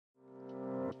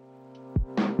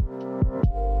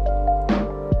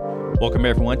Welcome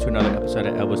everyone to another episode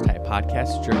of Elbows Tight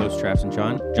Podcast. It's your host Travis and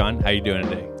John. John, how you doing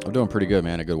today? I'm doing pretty good,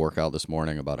 man. A good workout this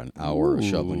morning, about an hour of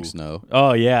shoveling snow.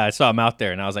 Oh yeah, I saw him out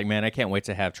there, and I was like, man, I can't wait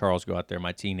to have Charles go out there,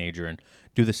 my teenager, and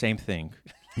do the same thing.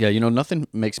 Yeah, nothing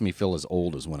makes me feel as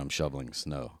old as when I'm shoveling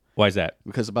snow. Why is that?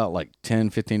 Because about like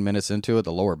 10, 15 minutes into it,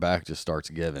 the lower back just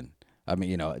starts giving. I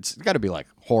mean, it's got to be like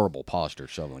horrible posture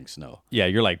shoveling snow. Yeah,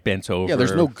 you're like bent over. Yeah,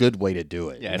 there's no good way to do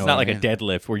it. Yeah, it's not like a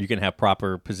deadlift where you can have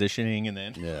proper positioning and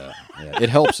then. Yeah. It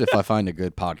helps if I find a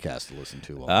good podcast to listen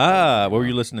to. What were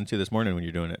you listening to this morning when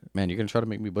you're doing it? Man, you're going to try to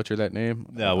make me butcher that name?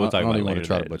 No, we'll talk about it later. I don't even want to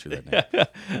try to butcher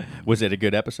that name. Was it a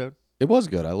good episode? It was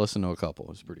good. I listened to a couple. It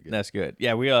was pretty good. That's good.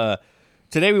 Yeah,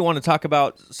 today we want to talk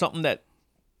about something that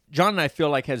John and I feel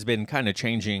like has been kind of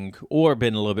changing or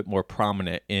been a little bit more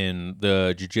prominent in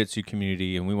the Jiu-Jitsu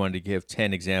community, and we wanted to give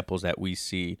 10 examples that we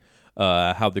see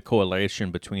how the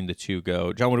correlation between the two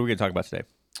go. John, what are we going to talk about today?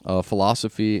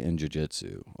 Philosophy and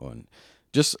Jiu-Jitsu.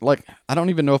 Just like, I don't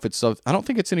even know if I don't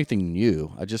think it's anything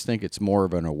new. I just think it's more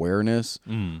of an awareness,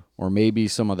 or maybe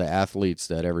some of the athletes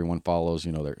that everyone follows,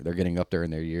 they're getting up there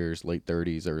in their years, late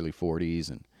 30s, early 40s,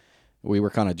 and we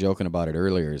were kind of joking about it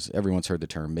earlier. Is everyone's heard the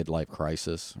term midlife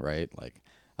crisis, right? Like,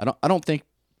 I don't think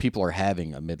people are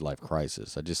having a midlife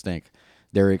crisis. I just think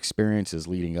their experiences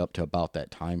leading up to about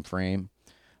that time frame,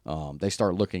 they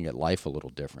start looking at life a little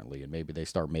differently, and maybe they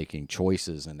start making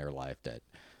choices in their life that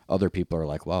other people are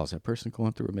like, wow, is that person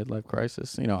going through a midlife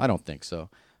crisis? I don't think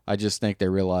so. I just think they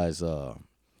realize,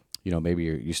 maybe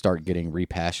you start getting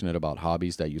repassionate about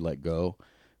hobbies that you let go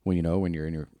when you're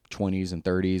in your 20s and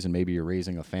 30s, and maybe you're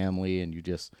raising a family and you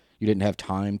didn't have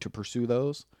time to pursue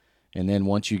those. And then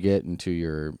once you get into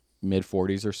your mid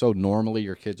 40s or so, normally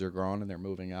your kids are grown and they're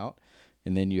moving out,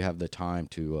 and then you have the time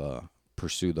to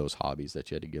pursue those hobbies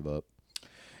that you had to give up.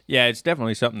 Yeah, it's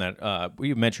definitely something that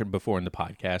we've mentioned before in the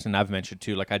podcast, and I've mentioned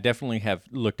too. Like, I definitely have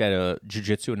looked at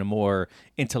jiu-jitsu in a more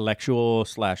intellectual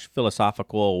 /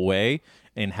 philosophical way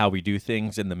in how we do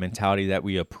things and the mentality that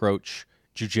we approach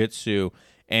jiu-jitsu.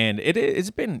 And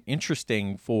it's been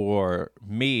interesting for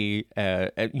me,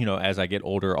 as I get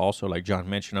older. Also, like John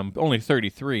mentioned, I'm only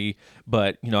 33,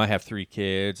 but I have 3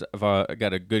 kids. I've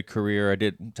got a good career. I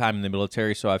did time in the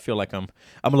military, so I feel like I'm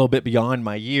a little bit beyond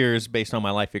my years based on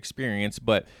my life experience.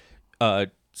 But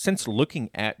since looking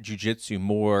at jiu-jitsu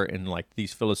more in like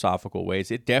these philosophical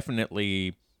ways, it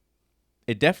definitely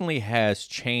has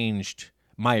changed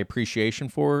my appreciation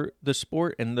for the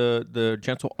sport and the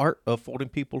gentle art of folding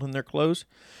people in their clothes.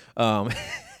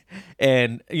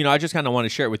 And, I just kind of want to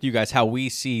share it with you guys how we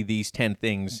see these 10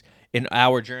 things in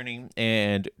our journey,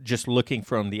 and just looking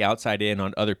from the outside in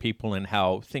on other people and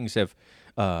how things have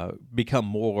become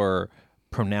more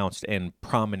pronounced and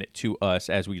prominent to us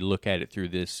as we look at it through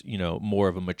this, more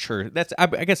of a mature,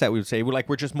 I guess that we would say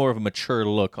we're just more of a mature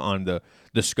look on the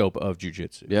scope of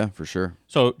jiu-jitsu. Yeah, for sure.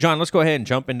 So, John, let's go ahead and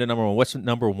jump into number one. What's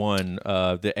number one,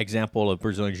 the example of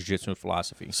Brazilian jiu-jitsu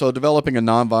philosophy? So, developing a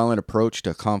nonviolent approach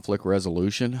to conflict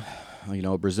resolution.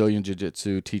 Brazilian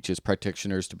jiu-jitsu teaches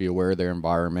practitioners to be aware of their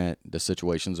environment, the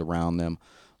situations around them,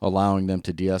 allowing them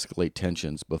to de-escalate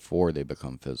tensions before they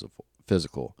become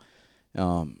physical.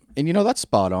 And that's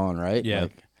spot on, right? Yeah.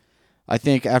 Like, I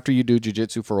think after you do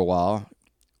jiu-jitsu for a while,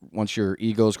 once your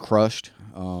ego's crushed,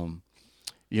 but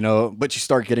you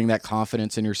start getting that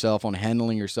confidence in yourself on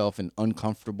handling yourself in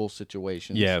uncomfortable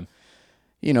situations. Yeah.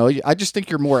 I just think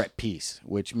you're more at peace,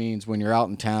 which means when you're out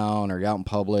in town or you're out in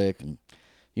public and,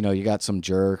 you got some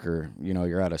jerk, or,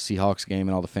 you're at a Seahawks game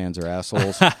and all the fans are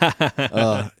assholes,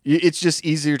 it's just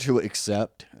easier to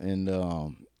accept. And,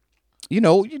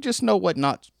 you just know what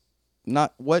not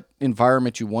what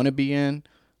environment you want to be in,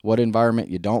 what environment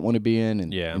you don't want to be in,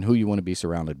 and who you want to be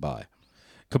surrounded by.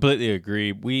 Completely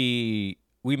agree. We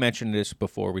mentioned this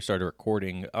before we started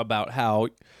recording about how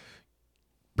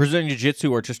Brazilian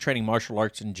Jiu-Jitsu, or just training martial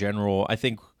arts in general, I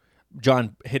think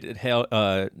John hit it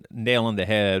nail on the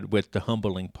head with the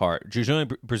humbling part.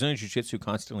 Brazilian Jiu-Jitsu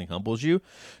constantly humbles you.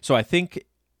 So I think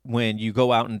when you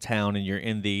go out in town and you're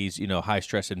in these,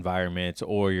 high-stress environments,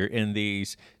 or you're in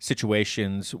these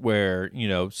situations where,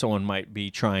 someone might be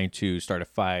trying to start a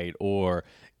fight or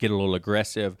get a little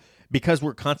aggressive, because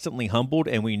we're constantly humbled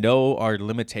and we know our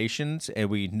limitations and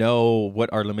we know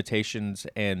what our limitations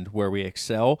and where we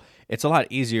excel, it's a lot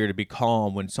easier to be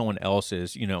calm when someone else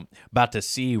is, about to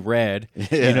see red.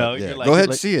 Yeah. You're like, go ahead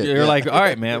and see it. You're like, all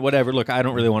right, man, whatever. Look, I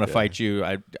don't really want to fight you.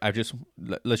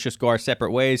 Let's just go our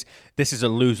separate ways. This is a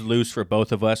lose-lose for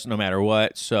both of us, no matter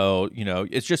what. So,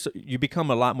 it's just, you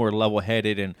become a lot more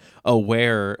level-headed and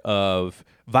aware of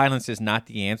violence is not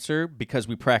the answer because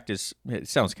we practice. It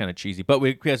sounds kind of cheesy, but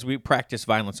because we practice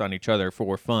violence on each other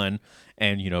for fun,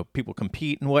 and people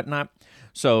compete and whatnot.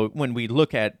 So when we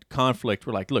look at conflict,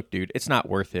 we're like, look, dude, it's not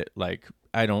worth it. Like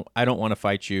I don't want to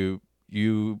fight you.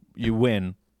 You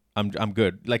win. I'm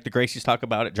good. Like the Gracies talk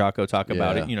about it, Jocko talk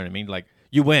about it. You know what I mean? Like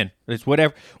you win. It's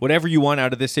whatever you want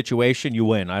out of this situation, you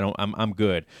win. I'm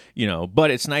good.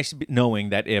 But it's nice knowing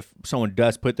that if someone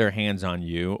does put their hands on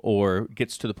you or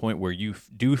gets to the point where you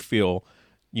do feel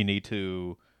you need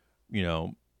to,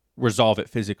 resolve it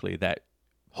physically, that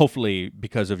hopefully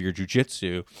because of your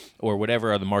jiu-jitsu or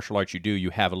whatever other martial arts you do,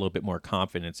 you have a little bit more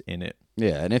confidence in it.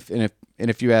 Yeah, and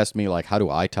if you ask me, like, how do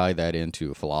I tie that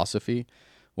into philosophy?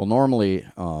 Well, normally,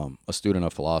 a student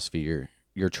of philosophy,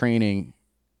 you're training.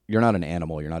 You're not an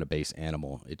animal. You're not a base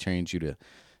animal. It trains you to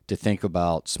think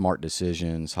about smart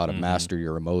decisions, how to master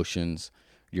your emotions,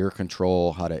 your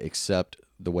control, how to accept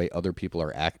the way other people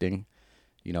are acting.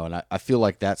 And I feel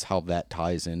like that's how that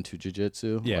ties into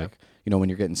jiu-jitsu. Yeah. Like, when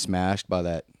you're getting smashed by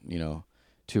that,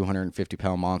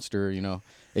 250-pound monster,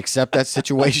 accept that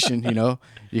situation.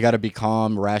 You got to be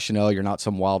calm, rational. You're not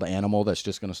some wild animal that's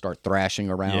just going to start thrashing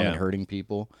around and hurting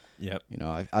people. Yep.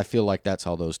 I feel like that's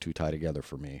how those two tie together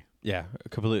for me. Yeah, I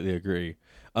completely agree.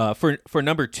 For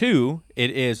number 2,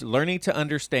 it is learning to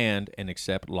understand and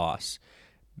accept loss.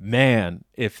 Man,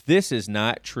 if this is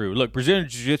not true. Look, Brazilian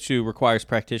Jiu-Jitsu requires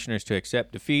practitioners to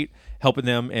accept defeat, helping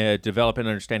them develop an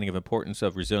understanding of importance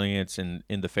of resilience in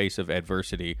the face of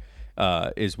adversity,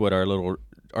 is what our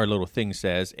little thing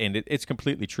says. And it's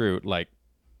completely true. Like,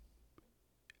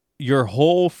 your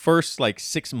whole first,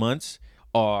 6 months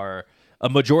are a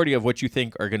majority of what you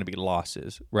think are going to be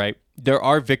losses, right? There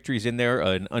are victories in there,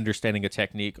 an understanding a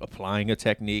technique, applying a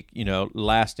technique,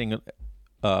 lasting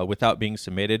without being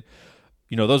submitted.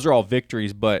 Those are all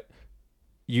victories, but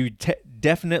you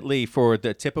definitely, for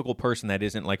the typical person that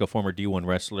isn't like a former D1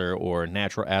 wrestler or a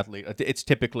natural athlete, it's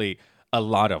typically a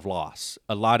lot of loss,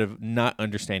 a lot of not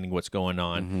understanding what's going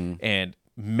on. And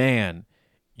man,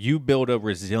 you build a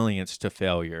resilience to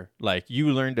failure. Like,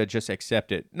 you learn to just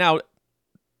accept it. Now,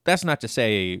 that's not to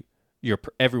say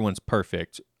everyone's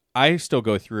perfect. I still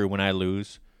go through when I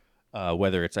lose,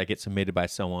 whether it's I get submitted by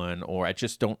someone or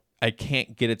I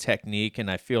can't get a technique and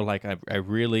I feel like I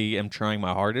really am trying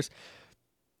my hardest.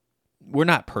 We're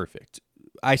not perfect.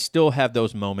 I still have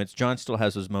those moments. John still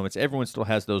has those moments. Everyone still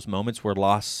has those moments where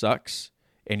loss sucks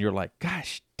and you're like,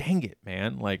 gosh, dang it,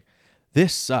 man. Like,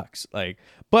 this sucks.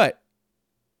 But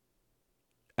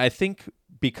I think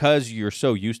because you're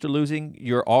so used to losing,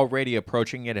 you're already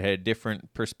approaching it at a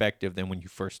different perspective than when you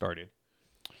first started.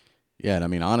 Yeah, and I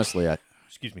mean, honestly,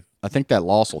 Excuse me. I think that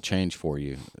loss will change for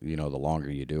you, the longer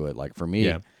you do it. Like, for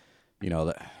me, I don't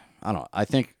know. I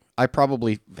think I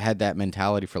probably had that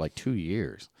mentality for 2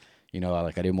 years.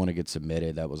 I didn't want to get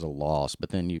submitted. That was a loss. But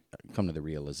then you come to the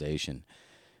realization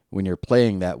when you're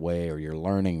playing that way or you're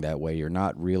learning that way, you're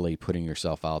not really putting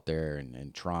yourself out there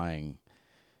and trying,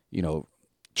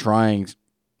 trying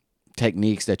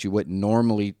techniques that you wouldn't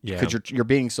normally, because you're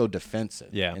being so defensive.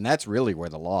 Yeah. And that's really where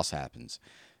the loss happens.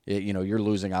 You're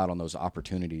losing out on those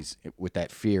opportunities with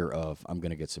that fear of, I'm going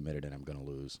to get submitted and I'm going to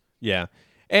lose. Yeah.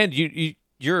 And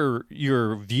your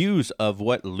views of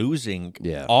what losing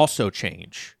also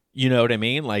change. You know what I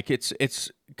mean? Like, it's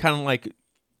kind of like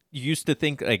you used to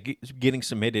think like getting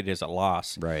submitted is a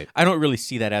loss. Right. I don't really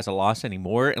see that as a loss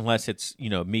anymore unless it's,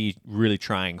 me really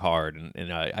trying hard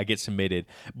and I get submitted.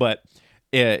 But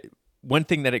one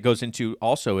thing that it goes into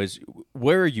also is,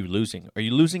 where are you losing? Are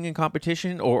you losing in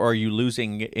competition or are you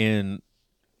losing in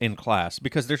class?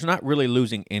 Because there's not really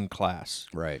losing in class.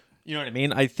 Right. You know what I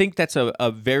mean? I think that's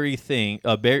a very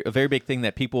big thing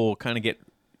that people kind of get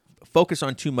focused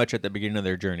on too much at the beginning of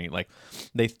their journey. Like,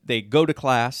 they go to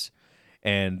class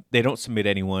and they don't submit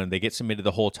anyone, they get submitted the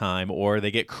whole time, or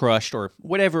they get crushed, or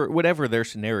whatever their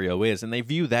scenario is, and they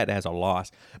view that as a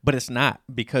loss. But it's not,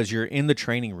 because you're in the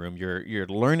training room, you're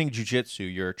learning jiu-jitsu,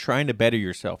 you're trying to better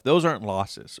yourself. Those aren't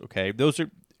losses, okay?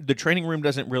 The training room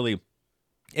doesn't really,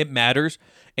 it matters,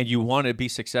 and you want to be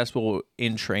successful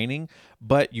in training,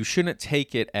 but you shouldn't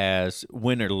take it as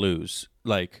win or lose.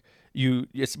 Like,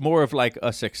 it's more of like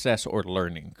a success or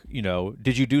learning.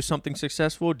 Did you do something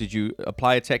successful? Did you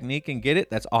apply a technique and get it?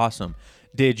 That's awesome.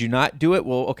 Did you not do it?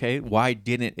 Well, okay, why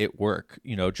didn't it work?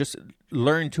 Just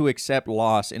learn to accept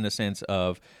loss in the sense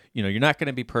of, you're not going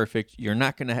to be perfect. You're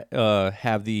not going to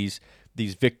have these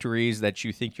victories that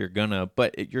you think you're gonna,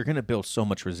 but you're gonna build so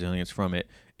much resilience from it.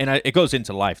 And it goes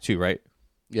into life too, right?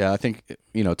 Yeah, I think,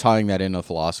 tying that into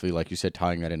philosophy, like you said,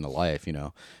 tying that into life,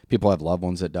 people have loved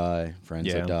ones that die,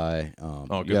 friends that die.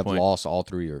 You have point. loss all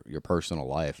through your personal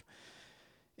life.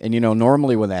 And,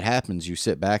 normally when that happens, you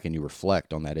sit back and you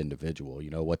reflect on that individual,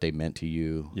 what they meant to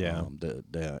you,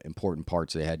 the important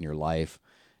parts they had in your life.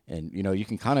 And, you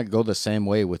can kind of go the same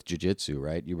way with jiu-jitsu,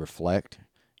 right? You reflect,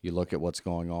 you look at what's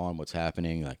going on, what's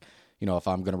happening. Like, if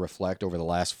I'm going to reflect over the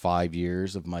last 5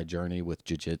 years of my journey with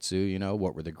jiu-jitsu,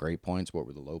 what were the great points? What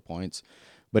were the low points?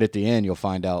 But at the end, you'll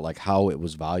find out like how it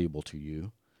was valuable to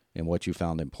you and what you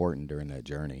found important during that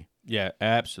journey. Yeah,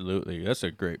 absolutely. That's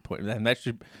a great point. And that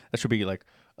should be like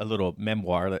a little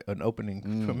memoir, like an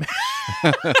opening.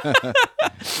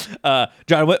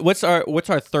 John, what's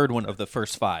our third one of the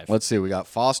first 5? Let's see. We got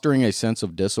fostering a sense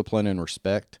of discipline and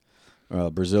respect.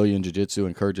 Brazilian Jiu-Jitsu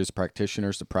encourages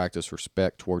practitioners to practice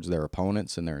respect towards their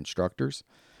opponents and their instructors,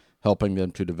 helping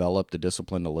them to develop the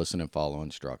discipline to listen and follow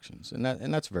instructions. And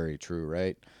that's very true,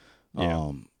 right?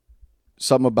 Yeah.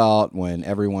 Something about when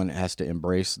everyone has to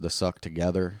embrace the suck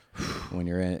together, when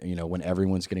you're in, when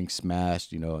everyone's getting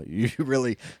smashed, you'll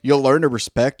learn to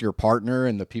respect your partner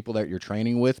and the people that you're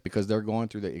training with because they're going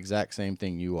through the exact same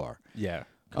thing you are. Yeah,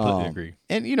 completely agree.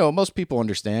 And, most people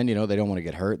understand, they don't want to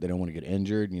get hurt. They don't want to get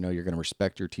injured. You're going to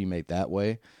respect your teammate that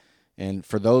way. And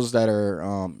for those that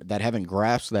are that haven't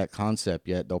grasped that concept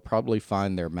yet, they'll probably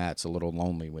find their mats a little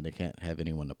lonely when they can't have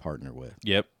anyone to partner with.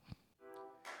 Yep.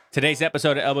 Today's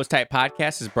episode of Elbows Tight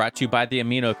Podcast is brought to you by the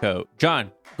Amino Co.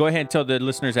 John, go ahead and tell the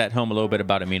listeners at home a little bit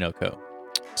about Amino Co.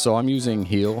 So I'm using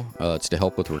Heal. It's to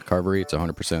help with recovery. It's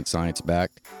 100%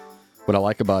 science-backed. What I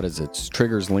like about it is it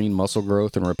triggers lean muscle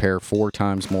growth and repair 4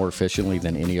 times more efficiently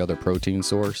than any other protein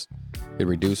source. It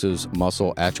reduces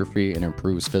muscle atrophy and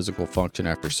improves physical function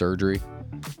after surgery.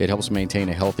 It helps maintain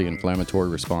a healthy inflammatory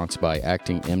response by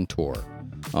acting mTOR.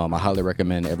 I highly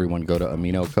recommend everyone go to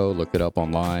Amino Co. Look it up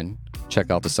online.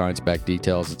 Check out the science-backed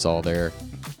details. It's all there.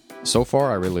 So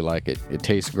far, I really like it. It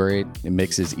tastes great. It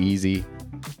mixes easy.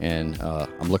 And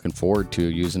I'm looking forward to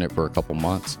using it for a couple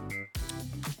months.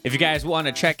 If you guys want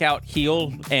to check out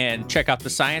Heal and check out the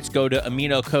science, go to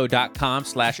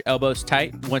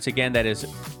aminoco.com/elbowstight. Once again, that is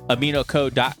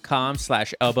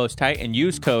aminoco.com/elbowstight and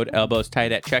use code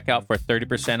elbowstight at checkout for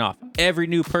 30% off. Every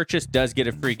new purchase does get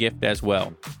a free gift as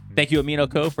well. Thank you, Amino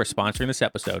Co, for sponsoring this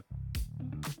episode.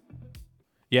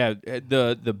 Yeah,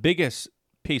 the biggest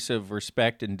piece of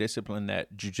respect and discipline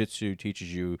that jiu-jitsu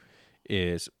teaches you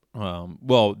is,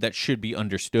 that should be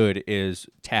understood, is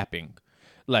tapping.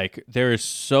 Like, there is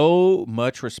so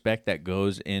much respect that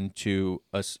goes into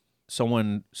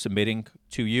someone submitting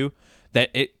to you that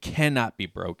it cannot be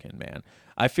broken, man.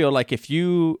 I feel like if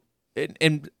you,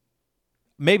 and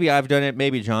maybe I've done it,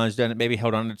 maybe John's done it, maybe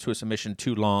held on to a submission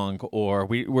too long, or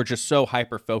we're just so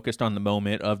hyper-focused on the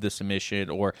moment of the submission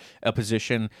or a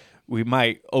position, we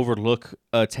might overlook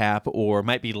a tap or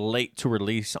might be late to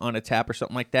release on a tap or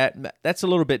something like that. That's a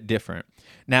little bit different.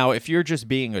 Now, if you're just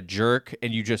being a jerk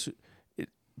and you just...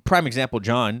 Prime example,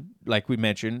 John, like we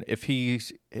mentioned, if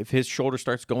his shoulder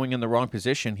starts going in the wrong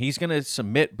position, he's going to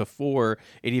submit before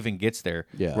it even gets there,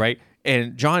 right?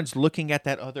 And John's looking at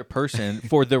that other person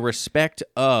for the respect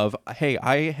of, hey,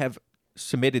 I have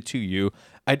submitted to you.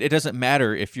 It doesn't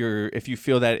matter if you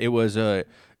feel that it was a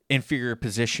inferior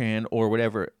position or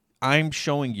whatever. I'm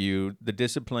showing you the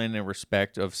discipline and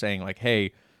respect of saying like,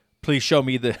 hey, please show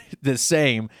me the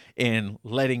same in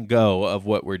letting go of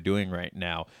what we're doing right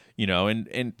now.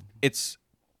 And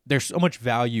there's so much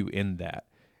value in that.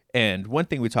 And one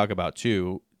thing we talk about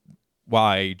too,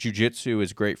 why jiu-jitsu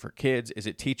is great for kids, is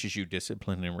it teaches you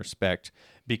discipline and respect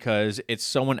because it's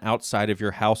someone outside of your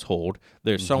household.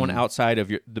 There's someone outside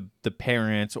of the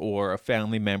parents or a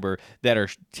family member that are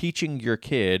teaching your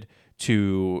kid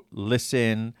to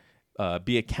listen,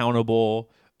 be accountable,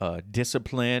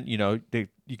 discipline.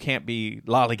 You can't be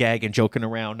lollygagging, joking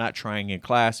around, not trying in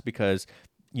class because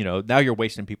now you're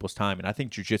wasting people's time. And I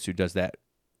think jiu-jitsu does that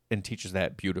and teaches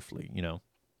that beautifully,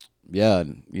 Yeah,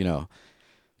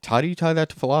 how do you tie that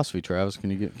to philosophy, Travis?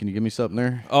 Can you give me something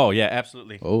there? Oh, yeah,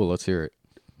 absolutely. Oh, let's hear it.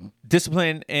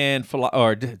 Discipline and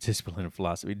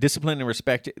philosophy. Discipline and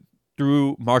respect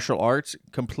through martial arts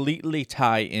completely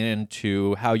tie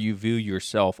into how you view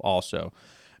yourself also.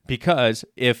 Because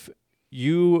if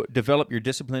you develop your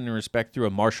discipline and respect through a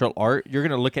martial art, you're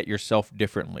going to look at yourself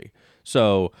differently.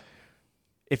 So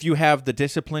if you have the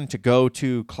discipline to go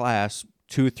to class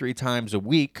 2-3 times a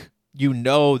week,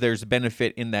 there's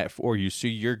benefit in that for you. So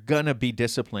you're going to be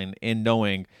disciplined in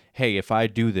knowing, hey, if I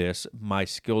do this, my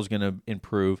skill's going to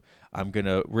improve. I'm going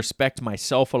to respect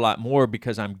myself a lot more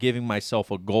because I'm giving myself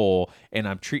a goal and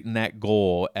I'm treating that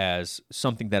goal as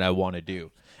something that I want to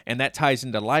do. And that ties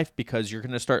into life because you're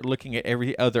going to start looking at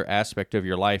every other aspect of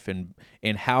your life and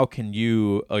how can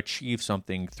you achieve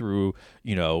something through,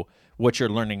 what you're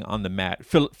learning on the mat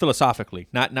philosophically,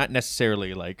 not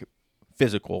necessarily like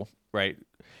physical, right?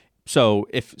 So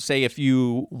if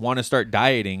you want to start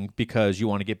dieting because you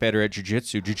want to get better at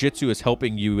jiu-jitsu is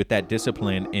helping you with that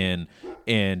discipline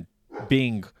in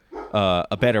being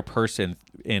a better person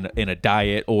in a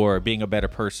diet, or being a better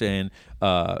person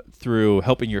through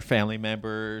helping your family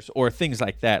members or things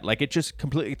like that. Like, it just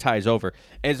completely ties over.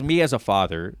 As a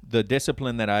father, the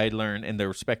discipline that I learned and the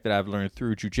respect that I've learned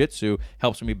through jiu-jitsu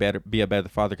helps me be a better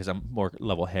father because I'm more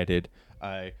level-headed.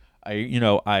 I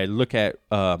look at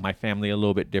my family a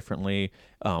little bit differently.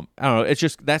 I don't know. It's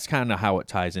just that's kind of how it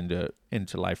ties into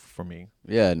life for me.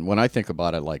 Yeah, and when I think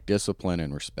about it, like discipline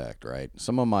and respect, right?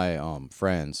 Some of my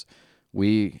friends,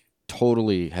 we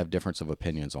totally have difference of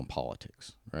opinions on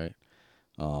politics, right?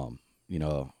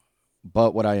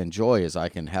 But what I enjoy is I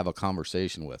can have a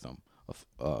conversation with them,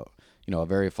 a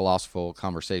very philosophical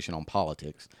conversation on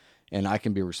politics, and I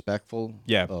can be respectful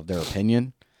of their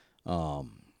opinion. I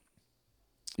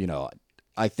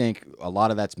think a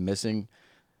lot of that's missing.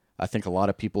 I think a lot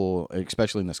of people,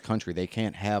 especially in this country, they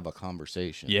can't have a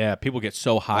conversation. Yeah, people get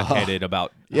so hot-headed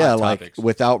about hot topics. Like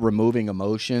without removing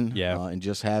emotion. Yeah. And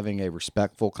just having a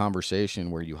respectful conversation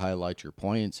where you highlight your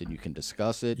points and you can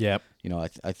discuss it. Yep.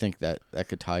 I think that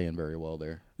could tie in very well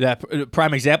there. That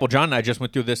prime example, John and I just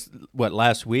went through this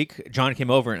last week. John came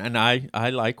over, and I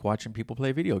like watching people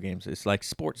play video games. It's like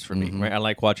sports for me, right? I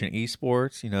like watching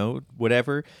esports,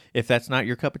 whatever. If that's not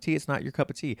your cup of tea, it's not your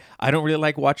cup of tea. I don't really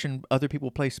like watching other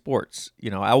people play sports.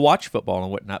 I watch football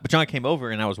and whatnot. But John came over,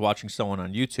 and I was watching someone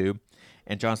on YouTube,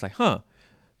 and John's like,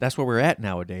 that's where we're at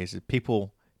nowadays. Is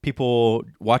people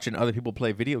watching other people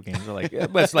play video games are like,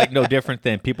 it's like no different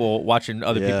than people watching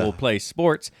other people play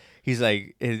sports. He's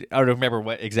like, I don't remember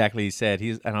what exactly he said.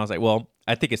 And I was like, well,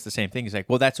 I think it's the same thing. He's like,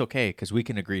 well, that's okay because we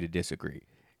can agree to disagree.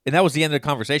 And that was the end of the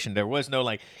conversation. There was no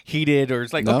like heated or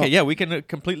it's like, okay, yeah, we can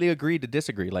completely agree to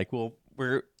disagree. Like, well,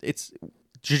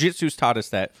 jiu-jitsu's taught us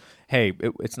that, hey,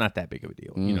 it's not that big of a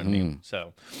deal. You know what I mean?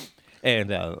 So, and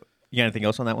you got anything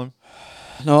else on that one?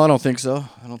 No, I don't think so.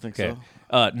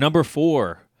 Number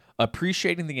 4.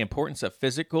 Appreciating the importance of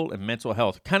physical and mental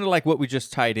health, kind of like what we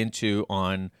just tied into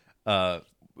on.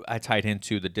 I tied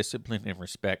into the discipline and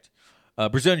respect.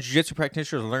 Brazilian Jiu-Jitsu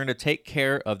practitioners learn to take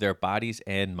care of their bodies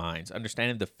and minds,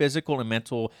 understanding the physical and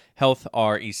mental health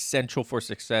are essential for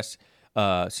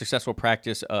successful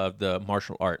practice of the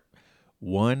martial art.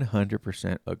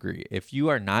 100% agree. If you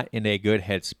are not in a good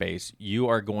headspace, you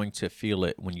are going to feel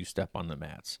it when you step on the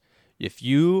mats. If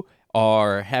you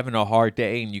are having a hard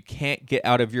day and you can't get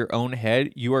out of your own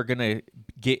head, you are going to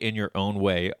get in your own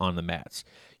way on the mats.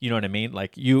 You know what I mean?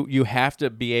 Like you have to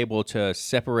be able to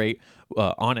separate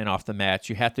on and off the mats.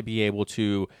 You have to be able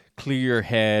to clear your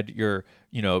head,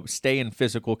 stay in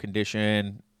physical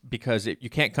condition, because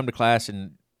you can't come to class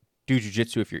and do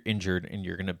jiu-jitsu if you're injured and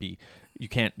you're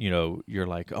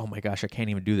like, oh my gosh, I can't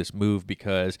even do this move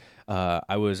because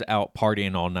I was out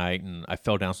partying all night and I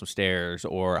fell down some stairs,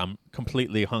 or I'm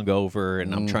completely hungover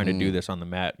and I'm trying to do this on the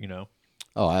mat,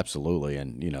 Oh, absolutely.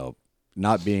 And,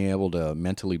 not being able to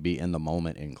mentally be in the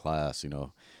moment in class,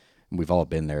 we've all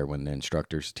been there when the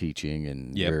instructor's teaching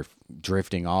and you're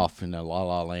drifting off in the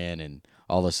la-la land and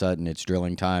all of a sudden it's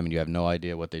drilling time and you have no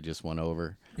idea what they just went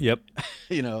over. Yep.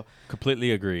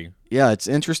 Completely agree. Yeah, it's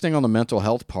interesting on the mental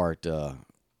health part.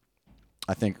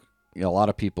 I think a lot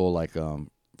of people, like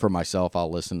for myself,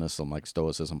 I'll listen to some like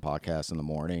Stoicism podcasts in the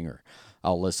morning, or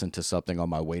I'll listen to something on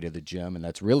my way to the gym, and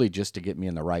that's really just to get me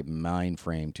in the right mind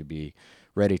frame to be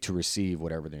ready to receive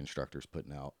whatever the instructor's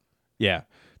putting out. Yeah,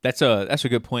 that's a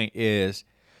good point. Is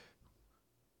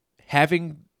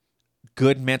having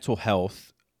good mental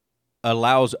health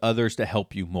allows others to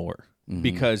help you more.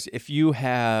 Because if you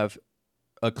have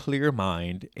a clear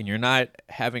mind and you're not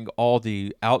having all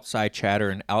the outside chatter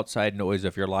and outside noise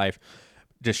of your life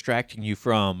distracting you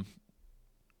from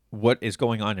what is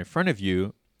going on in front of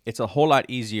you, it's a whole lot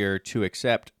easier to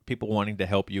accept people wanting to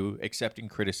help you, accepting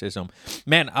criticism.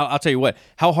 Man, I'll tell you what,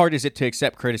 how hard is it to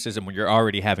accept criticism when you're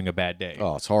already having a bad day?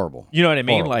 Oh, it's horrible. You know what I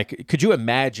mean? Horrible. Like, could you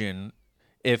imagine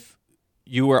if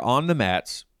you were on the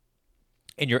mats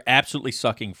and you're absolutely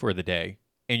sucking for the day,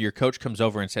 and your coach comes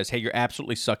over and says, hey, you're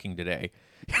absolutely sucking today.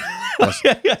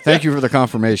 Thank you for the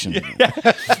confirmation.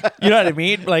 You know what I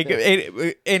mean? Like,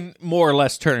 in more or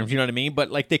less terms, you know what I mean? But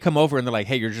like, they come over and they're like,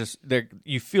 hey,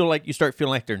 you feel like you start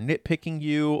feeling like they're nitpicking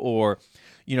you, or,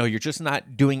 you're just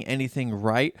not doing anything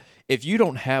right. If you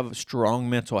don't have strong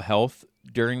mental health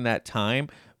during that time,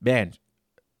 man,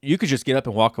 you could just get up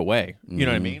and walk away. You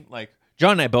know what I mean? Like,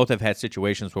 John and I both have had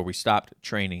situations where we stopped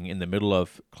training in the middle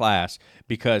of class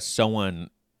because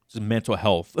someone's mental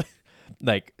health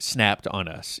like snapped on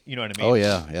us. You know what I mean? Oh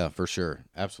yeah, for sure,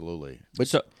 absolutely. But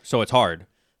So it's hard.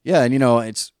 yeah, and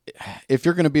it's if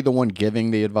you're going to be the one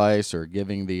giving the advice or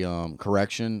giving the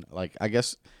correction, like I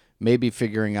guess maybe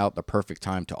figuring out the perfect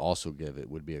time to also give it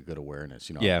would be a good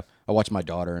awareness. Yeah. I watch my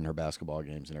daughter in her basketball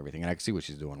games and everything, and I can see what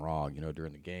she's doing wrong,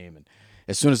 during the game. And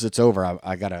as soon as it's over,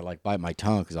 I gotta like bite my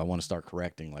tongue because I want to start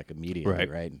correcting like immediately,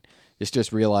 right? And it's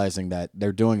just realizing that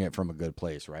they're doing it from a good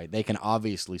place, right? They can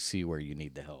obviously see where you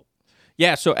need the help.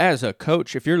 Yeah. So as a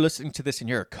coach, if you're listening to this and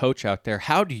you're a coach out there,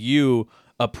 how do you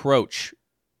approach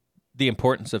the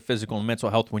importance of physical and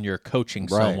mental health when you're coaching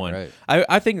someone? Right.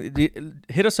 I think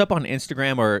hit us up on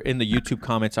Instagram or in the YouTube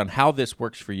comments on how this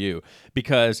works for you,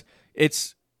 because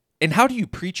and how do you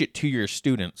preach it to your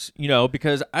students?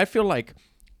 Because I feel like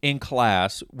in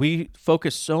class we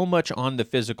focus so much on the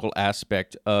physical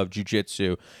aspect of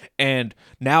jiu-jitsu, and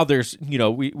now there's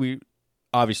we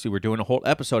obviously we're doing a whole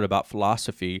episode about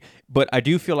philosophy, but I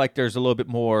do feel like there's a little bit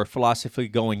more philosophy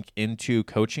going into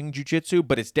coaching jiu-jitsu,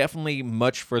 but it's definitely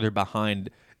much further behind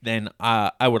than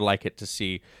I would like it to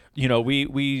see.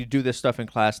 We do this stuff in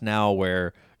class now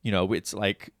where, it's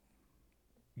like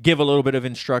give a little bit of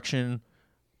instruction.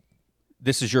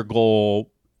 This is your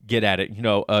goal. Get at it.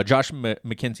 Josh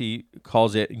McKenzie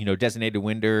calls it, designated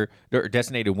winner or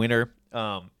designated winner.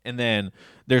 And then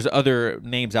there's other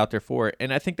names out there for it.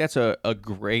 And I think that's a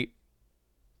great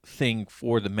thing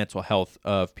for the mental health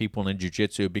of people in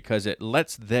jiu-jitsu because it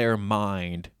lets their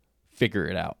mind figure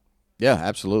it out. Yeah,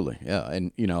 absolutely. Yeah.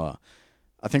 And,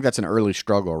 I think that's an early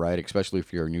struggle, right? Especially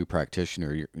if you're a new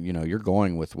practitioner, you're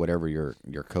going with whatever your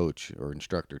coach or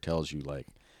instructor tells you,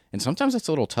 and sometimes it's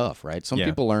a little tough, right? Some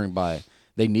people learn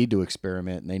they need to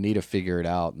experiment and they need to figure it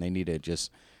out and they need to just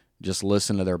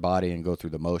listen to their body and go through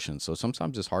the motions. So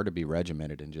sometimes it's hard to be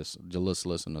regimented and just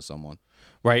listen to someone.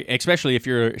 Right. Especially if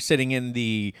you're sitting in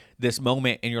this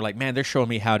moment and you're like, man, they're showing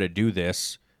me how to do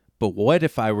this, but what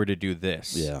if I were to do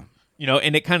this? Yeah.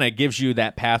 And it kind of gives you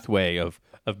that pathway of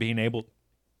being able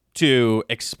to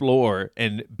explore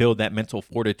and build that mental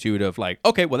fortitude of like,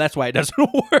 okay, well, that's why it doesn't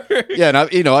work. Yeah,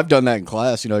 and I've done that in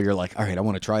class. You're like, all right, I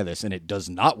want to try this, and it does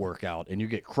not work out, and you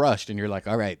get crushed, and you're like,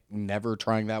 all right, never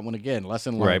trying that one again.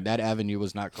 Lesson learned. Right. That avenue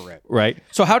was not correct. Right.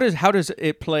 So how does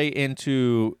it play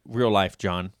into real life,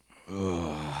 John?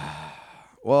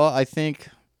 Well, I think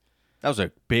that was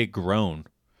a big groan.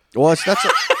 Well,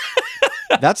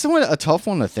 that's a tough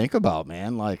one to think about,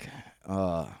 man. Like,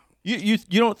 You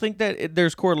don't think that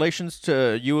there's correlations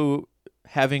to you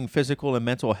having physical and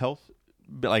mental health,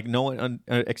 like knowing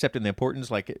accepting the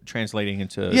importance, like translating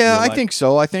into yeah, real I life? think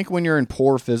so. I think when you're in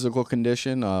poor physical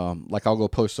condition, like I'll go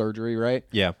post surgery, right?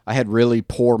 Yeah, I had really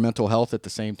poor mental health at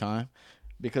the same time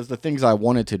because the things I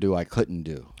wanted to do I couldn't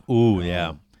do. Ooh,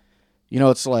 yeah.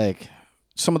 It's like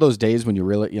some of those days when you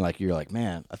really you're like,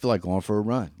 man, I feel like going for a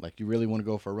run. Like you really want to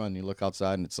go for a run. You look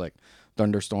outside and it's like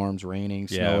thunderstorms, raining,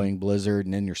 snowing, blizzard,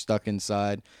 and then you're stuck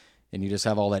inside and you just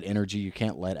have all that energy you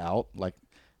can't let out. Like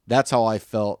that's how I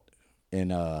felt.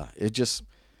 And it just,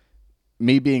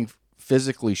 me being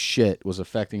physically shit was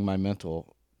affecting my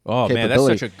mental capability. Man, that's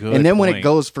such a good And then when point. it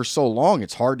goes for so long,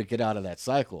 it's hard to get out of that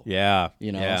cycle. Yeah.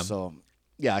 So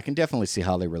yeah, I can definitely see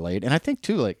how they relate. And I think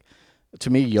too, like, to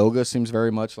me, yoga seems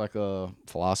very much like a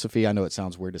philosophy. I know it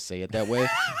sounds weird to say it that way,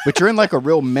 but you're in like a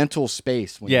real mental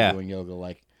space when you're doing yoga.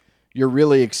 Like you're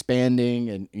really expanding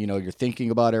and, you're thinking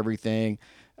about everything.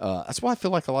 That's why I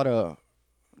feel like a lot of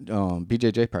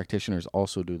BJJ practitioners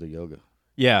also do the yoga.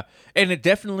 Yeah, and it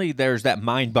definitely there's that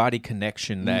mind-body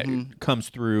connection that comes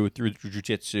through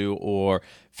jiu-jitsu or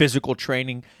physical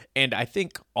training, and I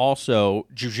think also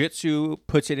jiu-jitsu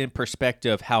puts it in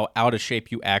perspective how out of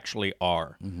shape you actually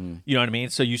are. You know what I mean?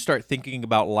 So you start thinking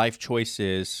about life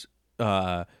choices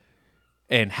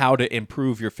and how to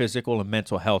improve your physical and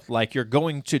mental health. Like you're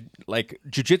going to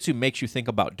jiu-jitsu makes you think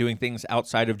about doing things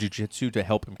outside of jiu-jitsu to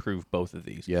help improve both of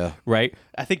these. Yeah. Right?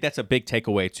 I think that's a big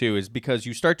takeaway too, is because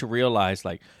you start to realize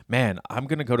like, man, I'm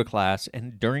going to go to class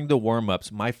and during the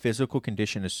warm-ups, my physical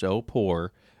condition is so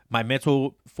poor. My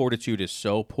mental fortitude is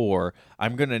so poor.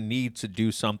 I'm going to need to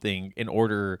do something in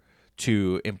order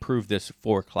to improve this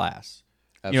for class.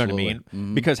 Absolutely. You know what I mean?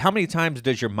 Mm-hmm. Because how many times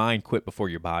does your mind quit before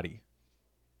your body?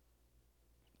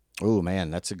 Oh, man,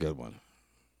 that's a good one.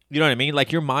 You know what I mean?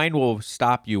 Like your mind will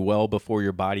stop you well before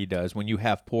your body does when you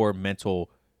have poor mental.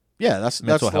 Yeah, that's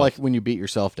health. like when you beat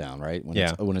yourself down, right? When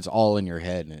Yeah. when it's all in your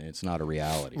head and it's not a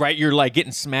reality. Right, you're like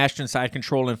getting smashed inside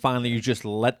control, and finally you just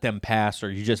let them pass,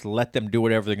 or you just let them do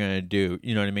whatever they're going to do.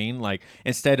 You know what I mean? Like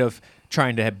instead of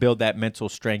trying to build that mental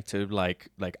strength to like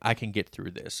I can get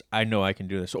through this. I know I can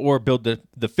do this, or build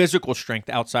the physical strength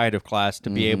outside of class to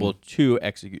be able to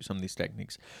execute some of these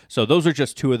techniques. So those are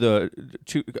just a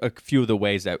few of the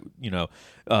ways that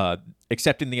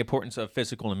accepting the importance of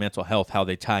physical and mental health, how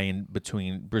they tie in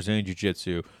between Brazilian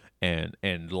Jiu-Jitsu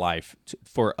and life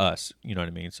for us. You know what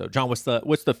I mean? So John, what's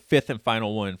the fifth and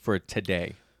final one for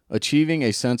today? Achieving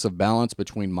a sense of balance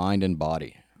between mind and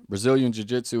body. Brazilian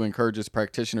Jiu-Jitsu encourages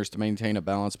practitioners to maintain a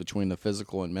balance between the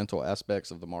physical and mental aspects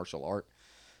of the martial art,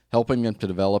 helping them to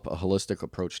develop a holistic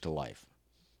approach to life.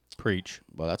 Preach.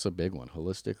 Well, that's a big one.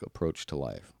 Holistic approach to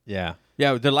life. Yeah.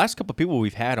 Yeah. The last couple of people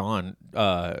we've had on,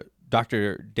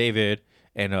 Dr. David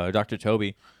and Dr.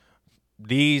 Toby,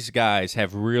 these guys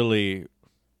have really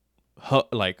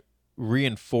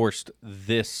reinforced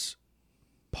this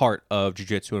part of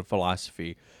jiu-jitsu and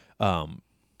philosophy,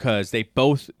 because they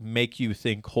both make you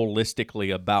think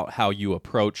holistically about how you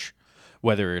approach,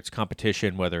 whether it's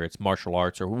competition, whether it's martial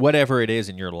arts, or whatever it is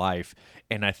in your life.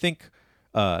 And I think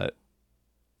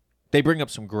they bring up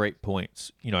some great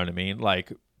points. You know what I mean?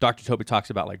 Like Dr. Toby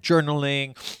talks about like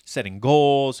journaling, setting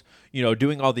goals,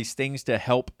 doing all these things to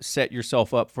help set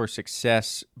yourself up for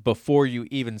success before you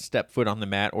even step foot on the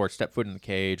mat or step foot in the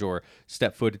cage or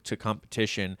step foot to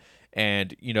competition.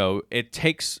 And, it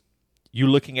takes you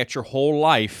looking at your whole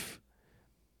life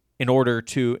in order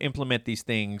to implement these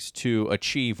things to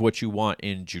achieve what you want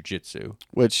in jiu-jitsu.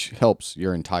 Which helps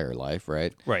your entire life,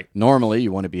 right? Right. Normally,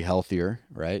 you want to be healthier,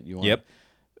 right? Yep.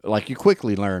 Like you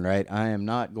quickly learn, right? I am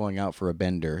not going out for a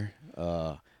bender.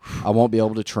 I won't be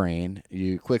able to train.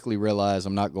 You quickly realize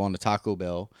I'm not going to Taco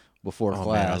Bell before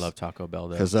class. Man, I love Taco Bell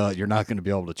though. Because you're not going to be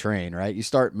able to train, right? You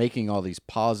start making all these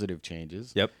positive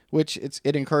changes. Yep. Which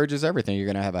it encourages everything. You're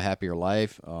going to have a happier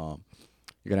life.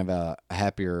 You're going to have a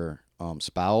happier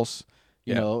spouse.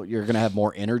 You know, you're going to have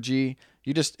more energy.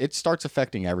 It starts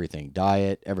affecting everything.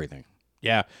 Diet, everything.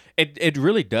 Yeah, it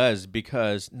really does,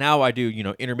 because now I do,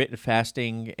 intermittent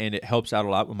fasting, and it helps out a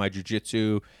lot with my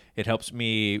jiu-jitsu. It helps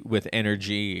me with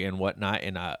energy and whatnot,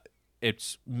 and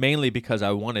it's mainly because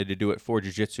I wanted to do it for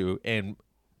jiu-jitsu. And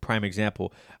prime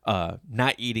example,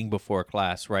 not eating before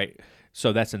class, right?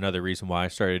 So that's another reason why I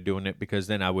started doing it, because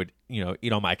then I would,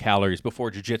 eat all my calories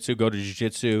before jiu-jitsu, go to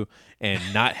jiu-jitsu, and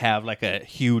not have like a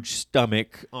huge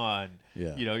stomach on.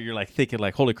 Yeah. You're like thinking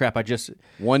like, holy crap, I just...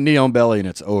 One knee on belly and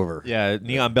it's over. Yeah,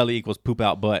 knee on belly equals poop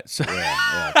out butt. So.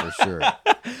 Yeah, for sure.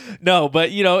 No, but,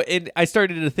 I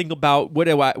started to think about what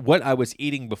I was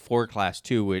eating before class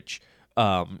too, which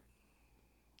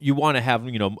you want to have,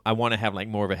 I want to have like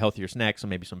more of a healthier snack, so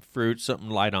maybe some fruit, something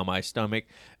light on my stomach,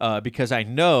 because I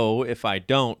know if I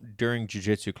don't during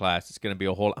jiu-jitsu class, it's going to be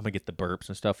I'm going to get the burps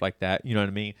and stuff like that. You know what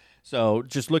I mean? So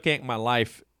just looking at my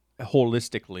life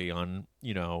holistically on,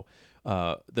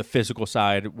 the physical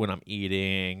side when I'm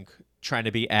eating, trying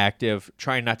to be active,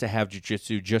 trying not to have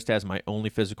jiu-jitsu just as my only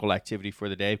physical activity for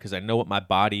the day, because I know what my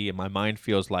body and my mind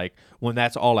feels like when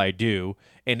that's all I do.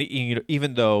 And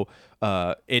even though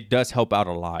it does help out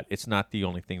a lot, it's not the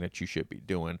only thing that you should be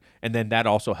doing. And then that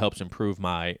also helps improve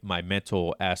my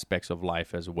mental aspects of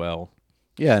life as well.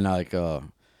 Yeah, and like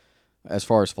as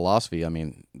far as philosophy, I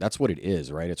mean, that's what it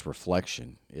is, right? It's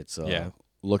reflection. It's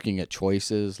looking at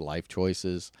choices, life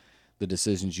choices, the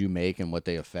decisions you make and what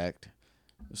they affect.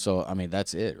 So, I mean,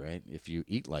 that's it, right? If you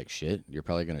eat like shit, you're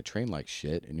probably going to train like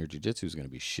shit, and your jiu-jitsu is going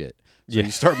to be shit. So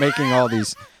you start making all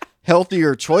these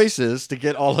healthier choices to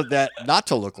get all of that not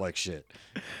to look like shit.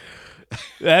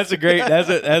 That's a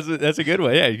good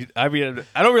one. Yeah, I mean,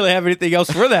 I don't really have anything else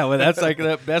for that one. That's like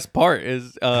the best part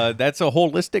is that's a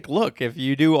holistic look. If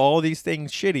you do all these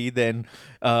things shitty, then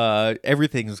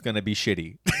everything's gonna be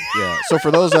shitty. Yeah. So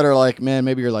for those that are like, man,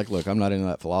 maybe you're like, look, I'm not into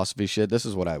that philosophy shit. This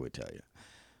is what I would tell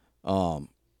you.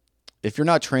 If you're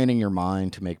not training your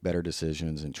mind to make better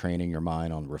decisions and training your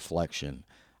mind on reflection,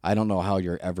 I don't know how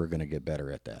you're ever going to get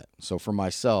better at that. So for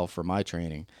myself, for my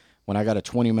training, when I got a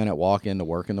 20-minute walk into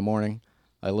work in the morning,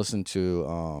 I listen to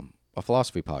a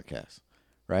philosophy podcast,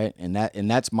 right? And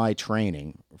that's my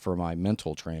training for my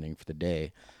mental training for the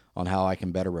day on how I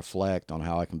can better reflect, on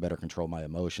how I can better control my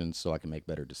emotions so I can make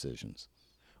better decisions.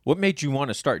 What made you want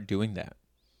to start doing that?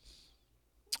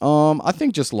 I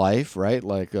think just life, right?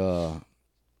 Like, I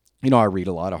read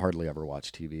a lot. I hardly ever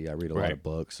watch TV. I read a lot of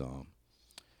books.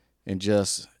 And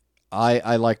just,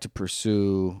 I like to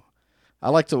pursue,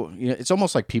 it's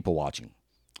almost like people watching.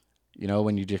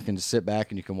 When you just can sit back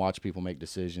and you can watch people make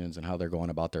decisions and how they're going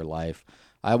about their life.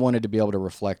 I wanted to be able to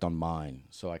reflect on mine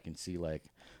so I can see like,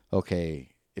 okay,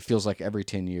 it feels like every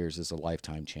 10 years is a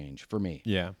lifetime change for me.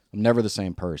 Yeah. I'm never the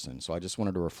same person. So I just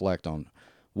wanted to reflect on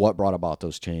what brought about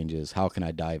those changes, how can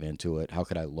I dive into it, how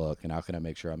could I look, and how can I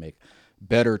make sure I make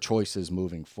better choices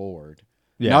moving forward.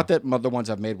 Yeah. Not that the ones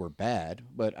I've made were bad,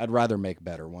 but I'd rather make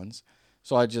better ones.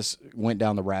 So I just went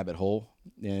down the rabbit hole,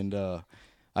 and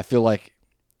I feel like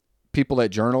people that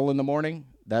journal in the morning,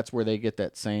 that's where they get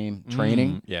that same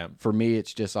training. Yeah. For me,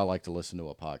 it's just I like to listen to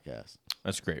a podcast.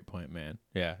 That's a great point, man.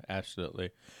 Yeah,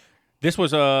 absolutely. This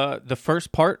was the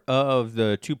first part of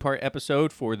the 2-part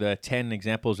episode for the 10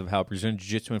 examples of how Brazilian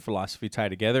Jiu-Jitsu and philosophy tie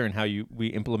together and how we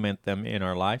implement them in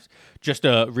our lives. Just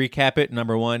to recap it,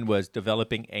 number 1 was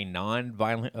developing a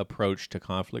non-violent approach to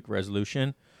conflict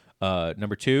resolution.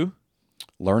 Number 2,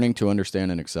 learning to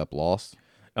understand and accept loss.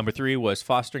 Number 3 was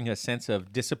fostering a sense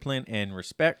of discipline and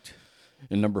respect.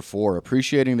 And number 4,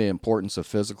 appreciating the importance of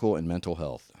physical and mental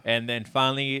health. And then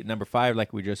finally, number 5,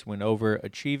 like we just went over,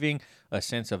 achieving a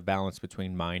sense of balance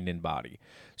between mind and body.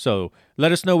 So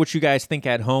let us know what you guys think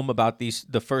at home about the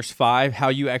first 5, how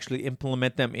you actually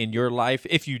implement them in your life,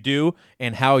 if you do,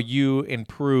 and how you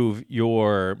improve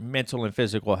your mental and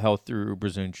physical health through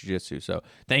Brazilian Jiu-Jitsu. So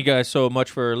thank you guys so much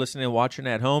for listening and watching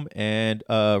at home. And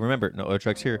remember, no other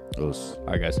tricks here. Those. All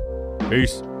right, guys.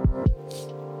 Peace.